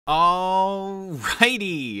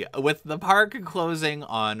Alrighty, with the park closing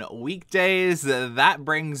on weekdays, that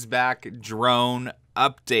brings back drone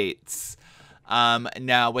updates.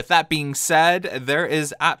 Now, with that being said, there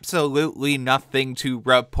is absolutely nothing to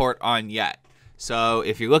report on yet. So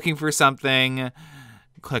if you're looking for something,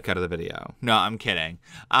 click out of the video. No, I'm kidding.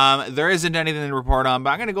 There isn't anything to report on, but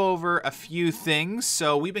I'm going to go over a few things.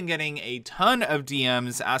 So we've been getting a ton of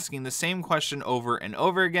DMs asking the same question over and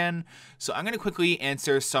over again. So I'm going to quickly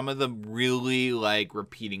answer some of the really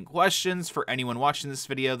repeating questions for anyone watching this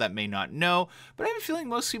video that may not know. But I have a feeling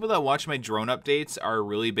most people that watch my drone updates are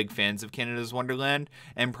really big fans of Canada's Wonderland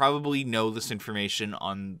and probably know this information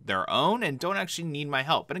on their own and don't actually need my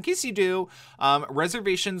help. But in case you do,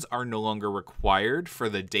 reservations are no longer required for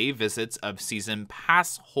the day visits of season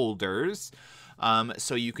pass holders.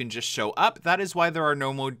 So you can just show up. That is why there are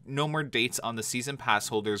no more dates on the season pass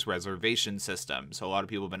holders reservation system. So a lot of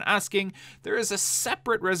people have been asking. There is a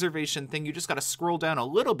separate reservation thing. You just got to scroll down a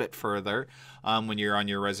little bit further when you're on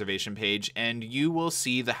your reservation page, and you will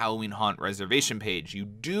see the Halloween Haunt reservation page. You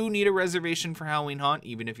do need a reservation for Halloween Haunt,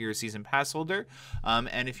 even if you're a season pass holder.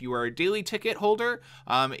 And if you are a daily ticket holder,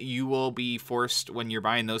 you will be forced when you're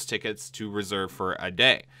buying those tickets to reserve for a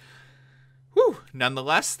day. Whew.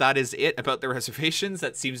 Nonetheless, that is it about the reservations.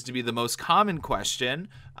 That seems to be the most common question.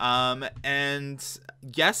 And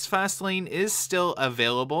yes, Fastlane is still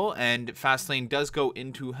available, and Fastlane does go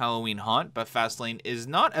into Halloween Haunt, but Fastlane is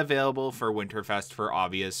not available for Winterfest for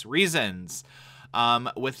obvious reasons.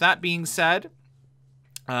 With that being said,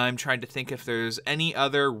 I'm trying to think if there's any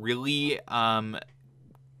other really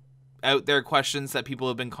out there questions that people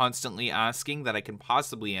have been constantly asking that I can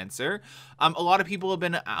possibly answer. A lot of people have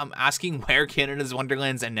been asking where Canada's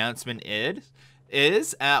Wonderland's announcement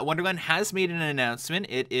is. Wonderland has made an announcement.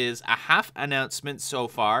 It is a half announcement so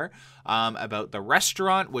far about the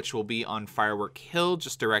restaurant, which will be on Firework Hill,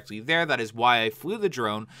 just directly there. That is why I flew the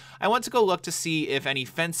drone. I went to go look to see if any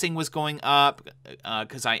fencing was going up,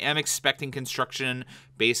 because I am expecting construction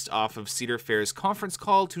based off of Cedar Fair's conference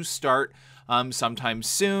call to start sometime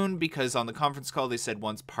soon, because on the conference call they said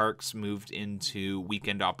once parks moved into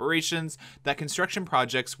weekend operations that construction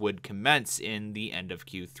projects would commence in the end of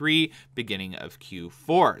Q3, beginning of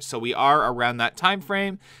Q4. So we are around that time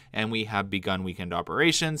frame and we have begun weekend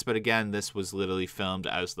operations, but again, this was literally filmed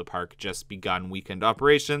as the park just begun weekend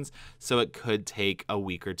operations, so it could take a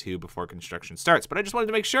week or two before construction starts. But I just wanted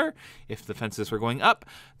to make sure if the fences were going up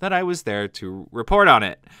that I was there to report on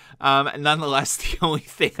it. Nonetheless, the only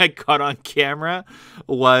thing I caught on camera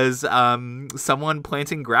was someone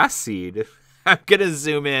planting grass seed. I'm gonna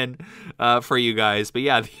zoom in for you guys, but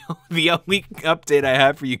yeah, the only update I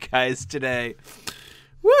have for you guys today.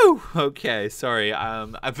 Woo! Okay, sorry.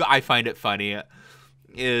 I find it funny.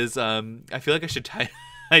 Is I feel like I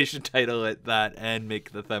should title it that and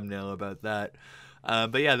make the thumbnail about that.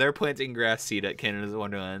 But yeah, they're planting grass seed at Canada's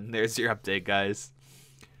Wonderland. There's your update, guys.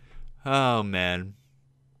 Oh man.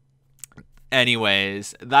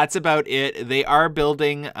 Anyways, that's about it. They are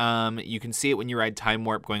building, you can see it when you ride Time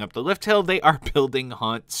Warp going up the lift hill, they are building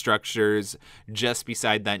haunt structures just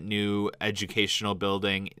beside that new educational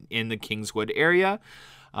building in the Kingswood area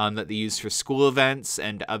that they use for school events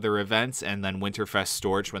and other events, and then Winterfest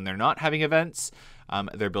storage when they're not having events.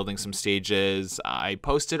 They're building some stages. I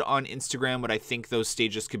posted on Instagram what I think those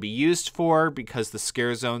stages could be used for, because the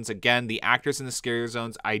scare zones, again, the actors in the scare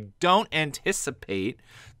zones, I don't anticipate,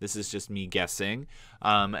 this is just me guessing,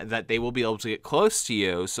 that they will be able to get close to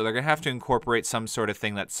you. So they're going to have to incorporate some sort of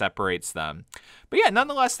thing that separates them. But yeah,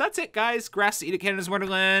 nonetheless, that's it, guys. Grass to eat at Canada's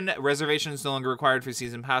Wonderland. Reservation is no longer required for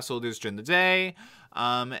season pass holders during the day.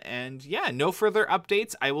 And yeah, no further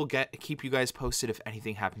updates. I will keep you guys posted if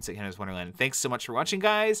anything happens at Canada's Wonderland. Thanks so much for watching,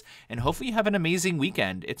 guys, and hopefully you have an amazing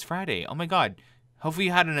weekend. It's Friday. Oh my god. Hopefully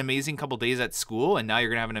you had an amazing couple days at school, and now you're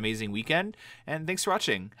gonna have an amazing weekend. And thanks for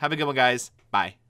watching. Have a good one, guys. Bye.